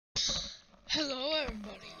Hello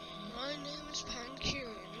everybody, my name is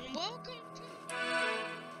Pankierin, and welcome to...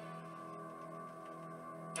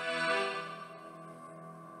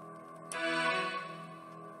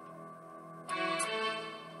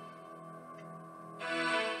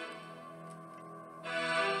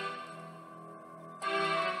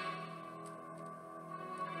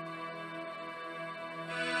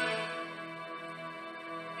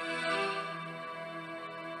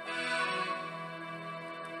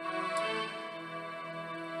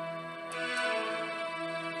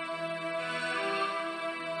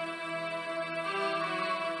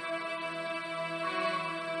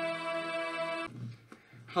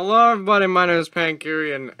 Hello everybody, my name is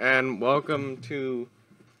Pankierin, and welcome to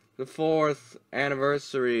the 4th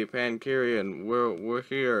anniversary Pankierin. We're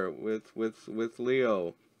here with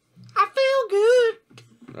Leo. I feel good.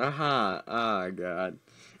 Oh god.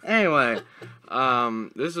 Anyway,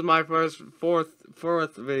 this is my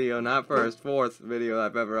fourth video, not first, fourth video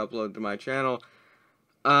I've ever uploaded to my channel.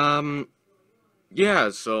 Yeah,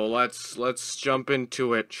 so let's jump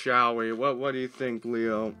into it, shall we? What do you think,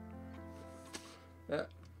 Leo? Yeah.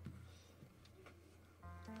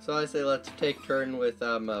 So I say let's take turn with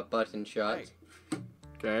button shots.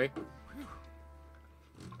 Okay. I need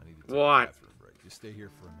to take What? a bathroom break. Just stay here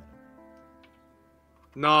for a minute.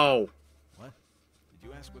 No. What? Did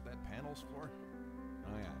you ask what that panel's for?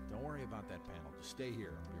 Oh yeah, don't worry about that panel. Just stay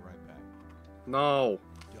here. I'll be right back. No.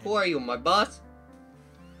 Who are you, my boss?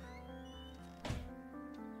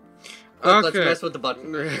 Look, Okay. let's mess with the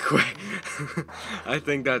button. Quick. I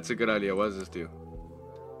think that's a good idea. What does this do?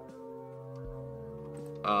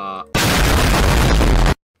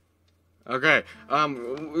 Okay.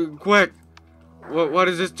 Quick. What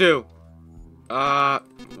does this do?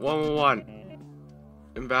 111.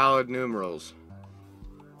 Invalid numerals.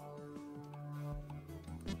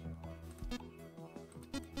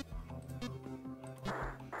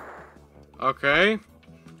 Okay.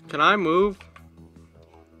 Can I move?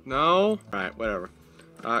 No? Alright, whatever.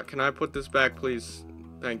 Can I put this back, please?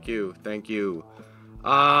 Thank you, thank you.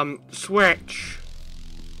 Switch.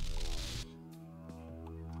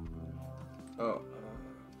 Oh.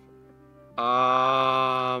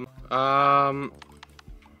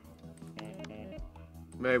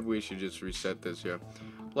 Maybe we should just reset this here.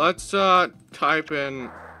 Let's, type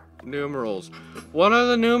in numerals. What are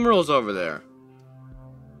the numerals over there?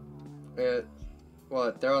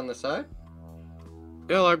 What? They're on the side?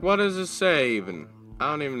 Yeah, like, what does this say, even?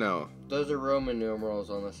 I don't even know. Those are Roman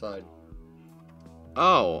numerals on the side.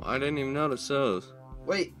 Oh, I didn't even notice those.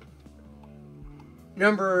 Wait.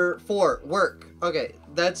 Number 4, work. Okay,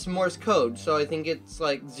 that's Morse code, so I think it's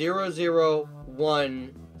like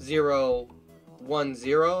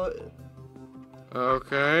 001010.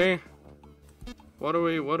 Okay. What are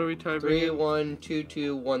we typing?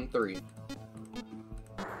 312213.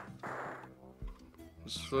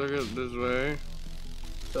 Let's look at this way.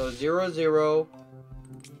 So 001.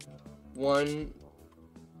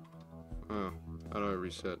 Oh, how do I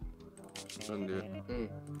reset? Undo it.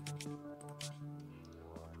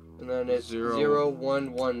 And then it's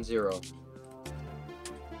 0110.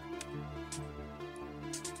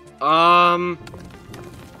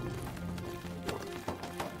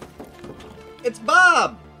 It's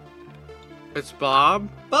Bob! It's Bob?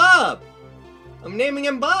 Bob! I'm naming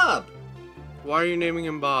him Bob! Why are you naming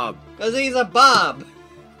him Bob? Because he's a Bob!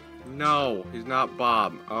 No, he's not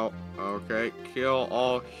Bob. Oh, okay. Kill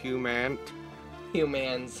all humans.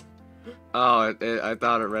 Oh, I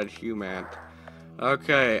thought it read human.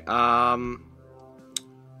 Okay,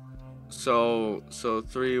 so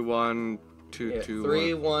 3122.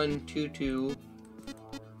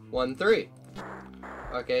 312213.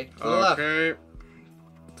 Okay, to the left. Okay,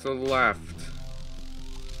 to the left.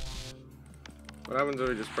 What happens if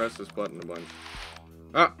we just press this button a bunch?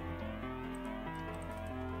 Ah!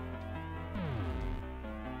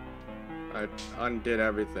 I undid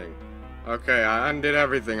everything. Okay, I undid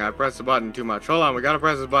everything. I pressed the button too much. Hold on, we gotta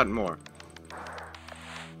press this button more.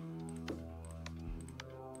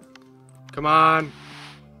 Come on.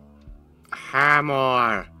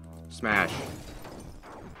 Hammer. Smash.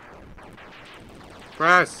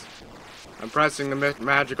 Press. I'm pressing the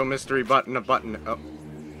magical mystery button. A button. Oh.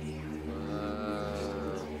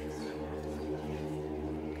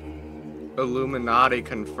 Illuminati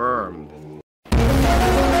confirmed.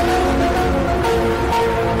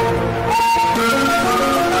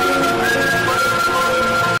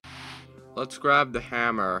 Let's grab the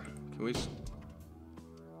hammer. Can we...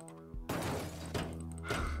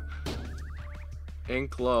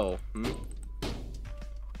 Ink low.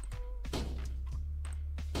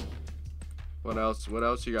 What else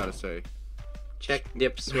you gotta say? Check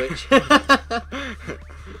dip switch.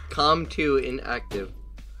 COM2 inactive.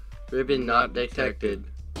 Ribbon not detected.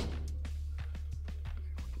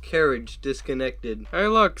 Carriage disconnected. Hey,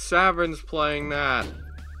 look, Savern's playing that.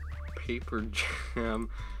 Paper Jam.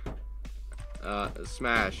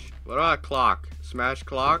 Smash. What about clock? Smash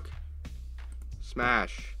clock?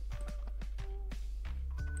 Smash.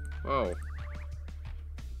 Whoa.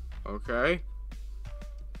 Okay.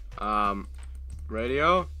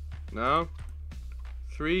 Radio? No?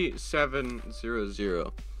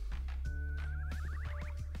 3700.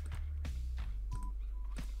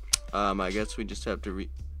 I guess we just have to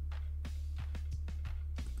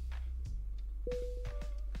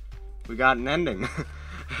we got an ending.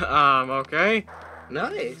 Okay.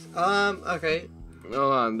 Nice. Okay.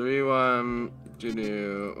 Hold on. 3, 1,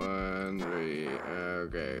 2, 1, 3.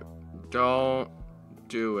 Okay. Don't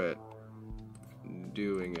do it.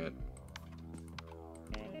 Doing it.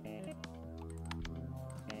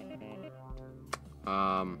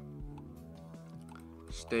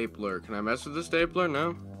 Stapler. Can I mess with the stapler?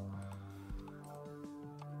 No.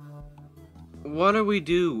 What do we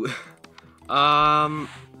do?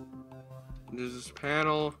 There's this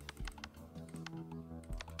panel.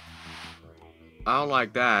 I don't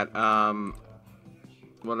like that.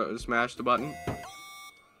 Smash the button?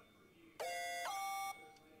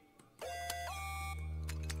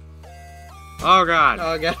 Oh god.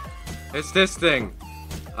 Oh god. It's this thing.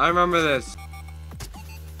 I remember this.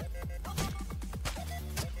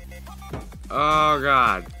 Oh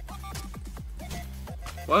god.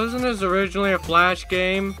 Wasn't this originally a Flash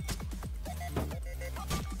game?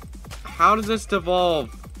 How did this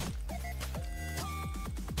devolve?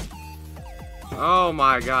 Oh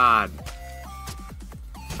my god.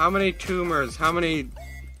 How many tumors, how many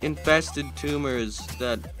infested tumors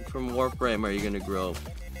that from Warframe are you gonna grow?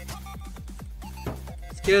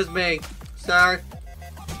 Excuse me, sir.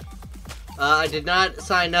 I did not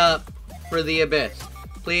sign up for the Abyss.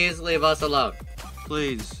 Please leave us alone.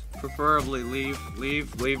 Please, preferably leave me.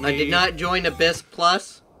 I did not join Abyss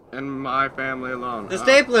Plus. And my family alone. The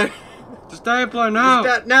stapler! The stapler, no!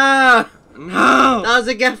 No! No! That was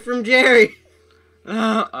a gift from Jerry!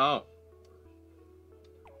 Oh.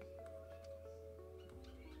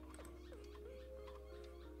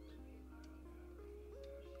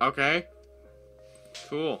 Okay.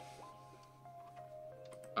 Cool.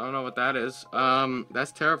 I don't know what that is.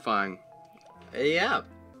 That's terrifying. Yeah.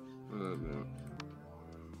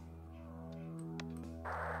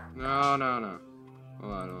 No.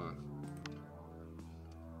 Hold on.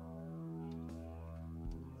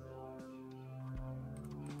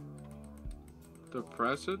 To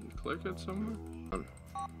press it? Click it somewhere?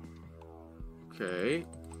 Okay.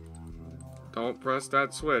 Don't press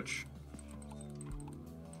that switch.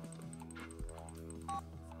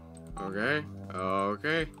 Okay.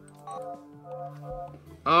 Okay.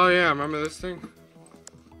 Oh yeah, remember this thing?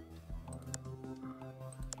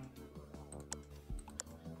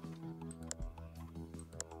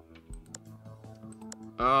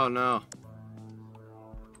 Oh no.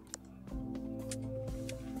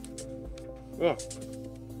 Whoa.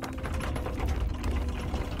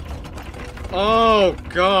 Oh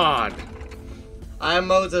god. I am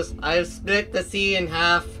Moses. I have split the sea in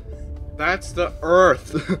half. That's the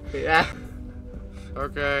earth. Yeah.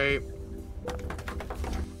 Okay.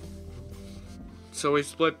 So we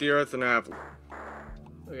split the earth in half.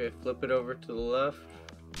 Okay, flip it over to the left.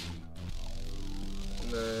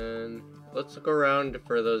 And then let's look around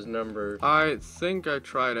for those numbers. I think I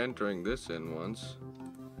tried entering this in once.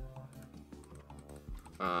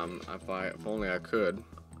 If only I could.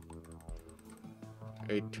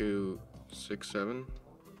 8267.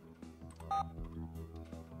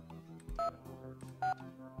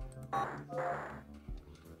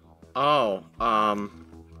 Oh,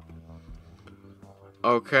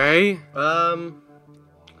 okay.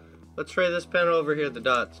 Let's try this panel over here, the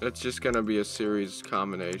dots. It's just gonna be a series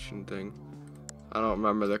combination thing. I don't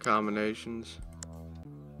remember the combinations.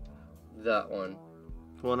 That one.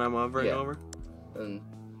 The one I'm hovering over? And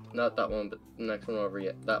not that one, but the next one over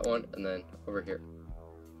yet. That one, and then over here.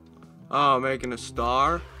 Oh, making a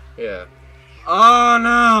star? Yeah. Oh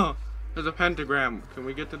no! There's a pentagram. Can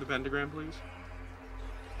we get to the pentagram, please?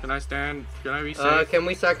 Can I stand? Can I be safe? Can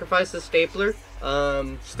we sacrifice the stapler?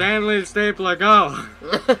 Stanley the stapler, go!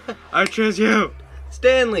 I choose you!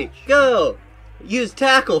 Stanley, go! Use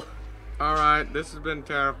tackle! Alright, this has been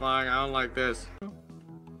terrifying. I don't like this.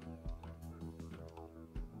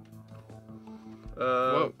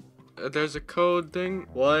 Whoa. There's a code thing.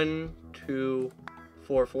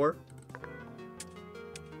 1244.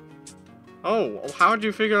 Oh, how'd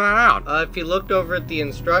you figure that out? If you looked over at the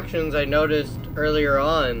instructions, I noticed earlier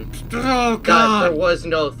on Oh that God! there was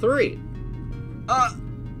no 3.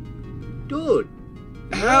 Dude.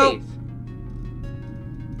 Help! Nice.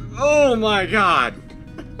 Oh my God!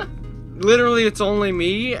 Literally, it's only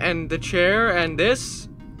me and the chair and this.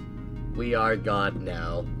 We are God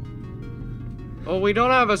now. Oh, we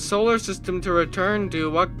don't have a solar system to return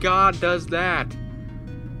to. What God does that?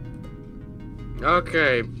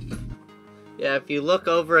 Okay. Yeah, if you look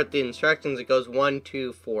over at the instructions, it goes 1,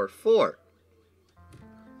 2, 4, 4.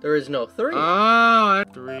 There is no 3. Ah,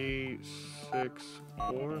 3, 6,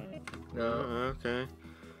 4. No. Okay.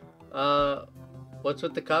 What's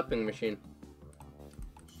with the copying machine?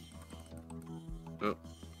 Oh.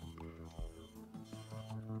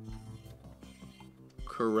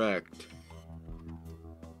 Correct.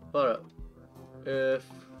 Hold up. If...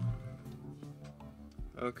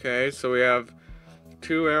 Okay, so we have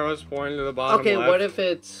 2 arrows pointing to the bottom Okay, left. what if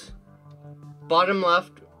it's bottom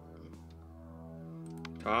left,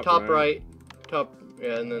 top right, top,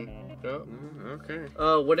 yeah, and then, no? Okay.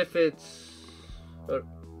 What if it's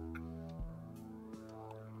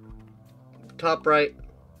top right,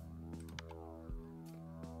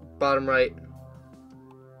 bottom right,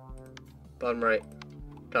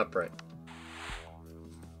 top right?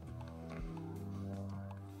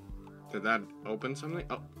 Did that open something?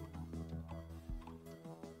 Oh.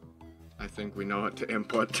 I think we know what to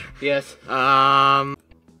input. Yes. Oh,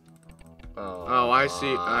 I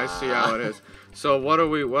see how it is. So what are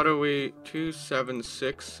we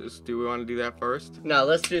 276 do we want to do that first? No,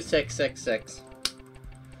 let's do 666.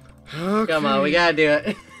 Okay. Come on, we gotta do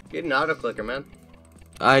it. Get an auto clicker, man.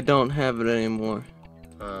 I don't have it anymore.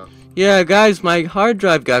 Yeah, guys, my hard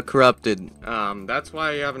drive got corrupted. That's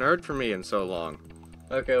why you haven't heard from me in so long.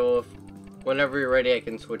 Okay, well, whenever you're ready, I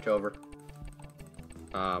can switch over.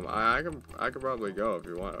 I could probably go if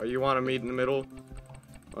you want. Or you want to meet in the middle?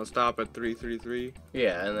 I'll stop at 333.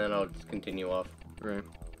 Yeah, and then I'll just continue off. Okay.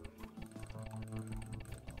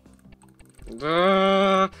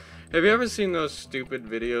 Have you ever seen those stupid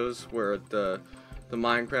videos where the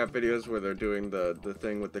Minecraft videos where they're doing the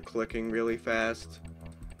thing with the clicking really fast?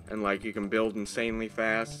 And like you can build insanely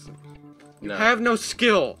fast? You No. have no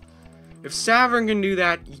skill! If Savern can do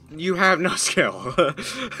that, you have no skill.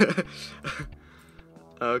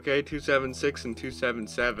 Okay, 276 and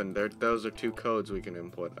 277. Those are 2 codes we can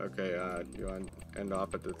input. Okay, you want to end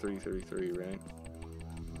off at the 333, right?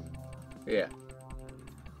 Yeah.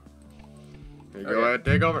 Here you go ahead,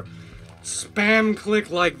 take over. Spam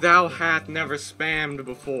click like thou hath never spammed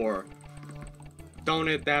before. Don't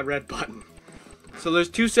hit that red button. So there's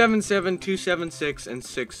 277, 276, and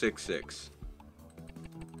 666.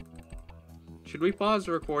 Should we pause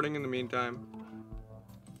the recording in the meantime?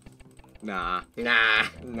 Nah. Nah.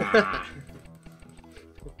 Nah.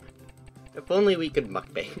 If only we could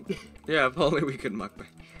mukbang. Yeah, if only we could mukbang.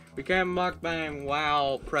 We can't mukbang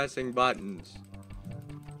while pressing buttons.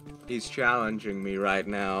 He's challenging me right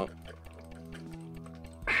now.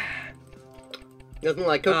 Nothing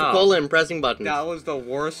like Coca-Cola and pressing buttons. That was the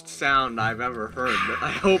worst sound I've ever heard.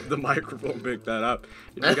 I hope the microphone picked that up.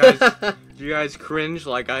 Did you guys cringe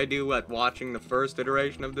like I do at watching the first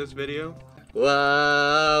iteration of this video?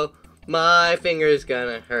 Whoa, my finger's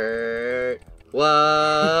gonna hurt.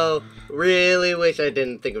 Whoa, really wish I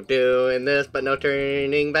didn't think of doing this, but no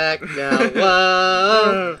turning back now.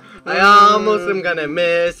 Whoa, I almost am gonna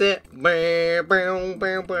miss it.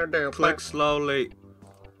 Click slowly.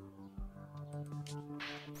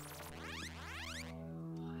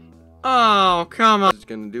 Oh, come on. It's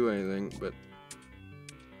gonna do anything, but...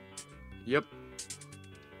 Yep.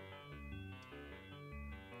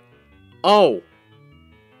 Oh!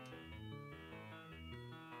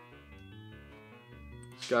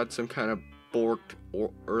 It's got some kind of borked or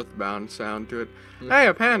earthbound sound to it. Hey,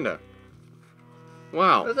 a panda!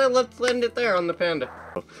 Wow. Let's land it there on the panda.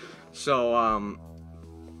 So,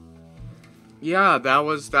 yeah, that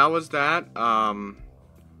was that.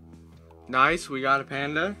 Nice, we got a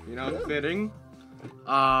panda, you know, Yeah. fitting.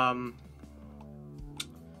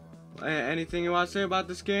 Anything you want to say about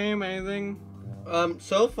this game? Anything?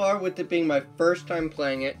 So far, with it being my first time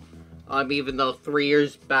playing it, even though 3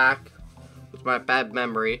 years back was my bad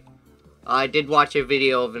memory, I did watch a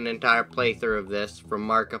video of an entire playthrough of this from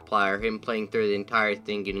Markiplier, him playing through the entire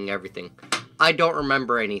thing, getting everything. I don't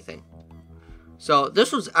remember anything. So,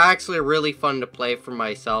 this was actually really fun to play for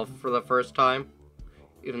myself for the first time,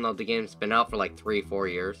 even though the game's been out for like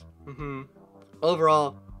 3-4 years. Mm-hmm.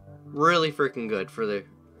 Overall, really freaking good for the...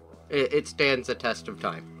 It stands the test of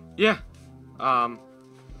time. Yeah.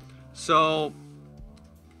 So...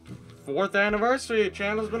 4th anniversary, the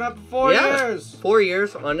channel's been up for 4 years! 4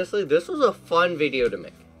 years, honestly, this was a fun video to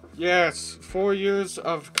make. Yes, 4 years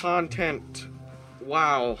of content.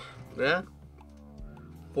 Wow. Yeah.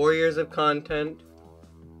 4 years of content.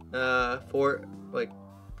 For like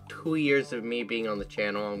 2 years of me being on the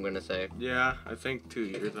channel, I'm gonna say. Yeah, I think 2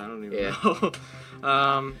 years. I don't even Yeah.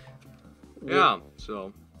 know. Yeah,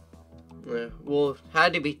 so. Yeah, well, it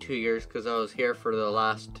had to be 2 years because I was here for the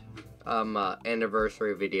last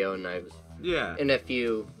anniversary video, and I was Yeah. in a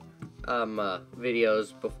few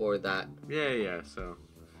videos before that. Yeah, so.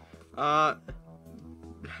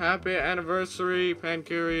 Happy anniversary,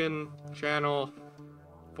 Pankierin channel.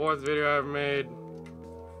 4th video I ever made.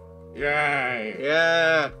 Yay!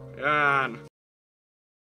 Yeah. Yeah.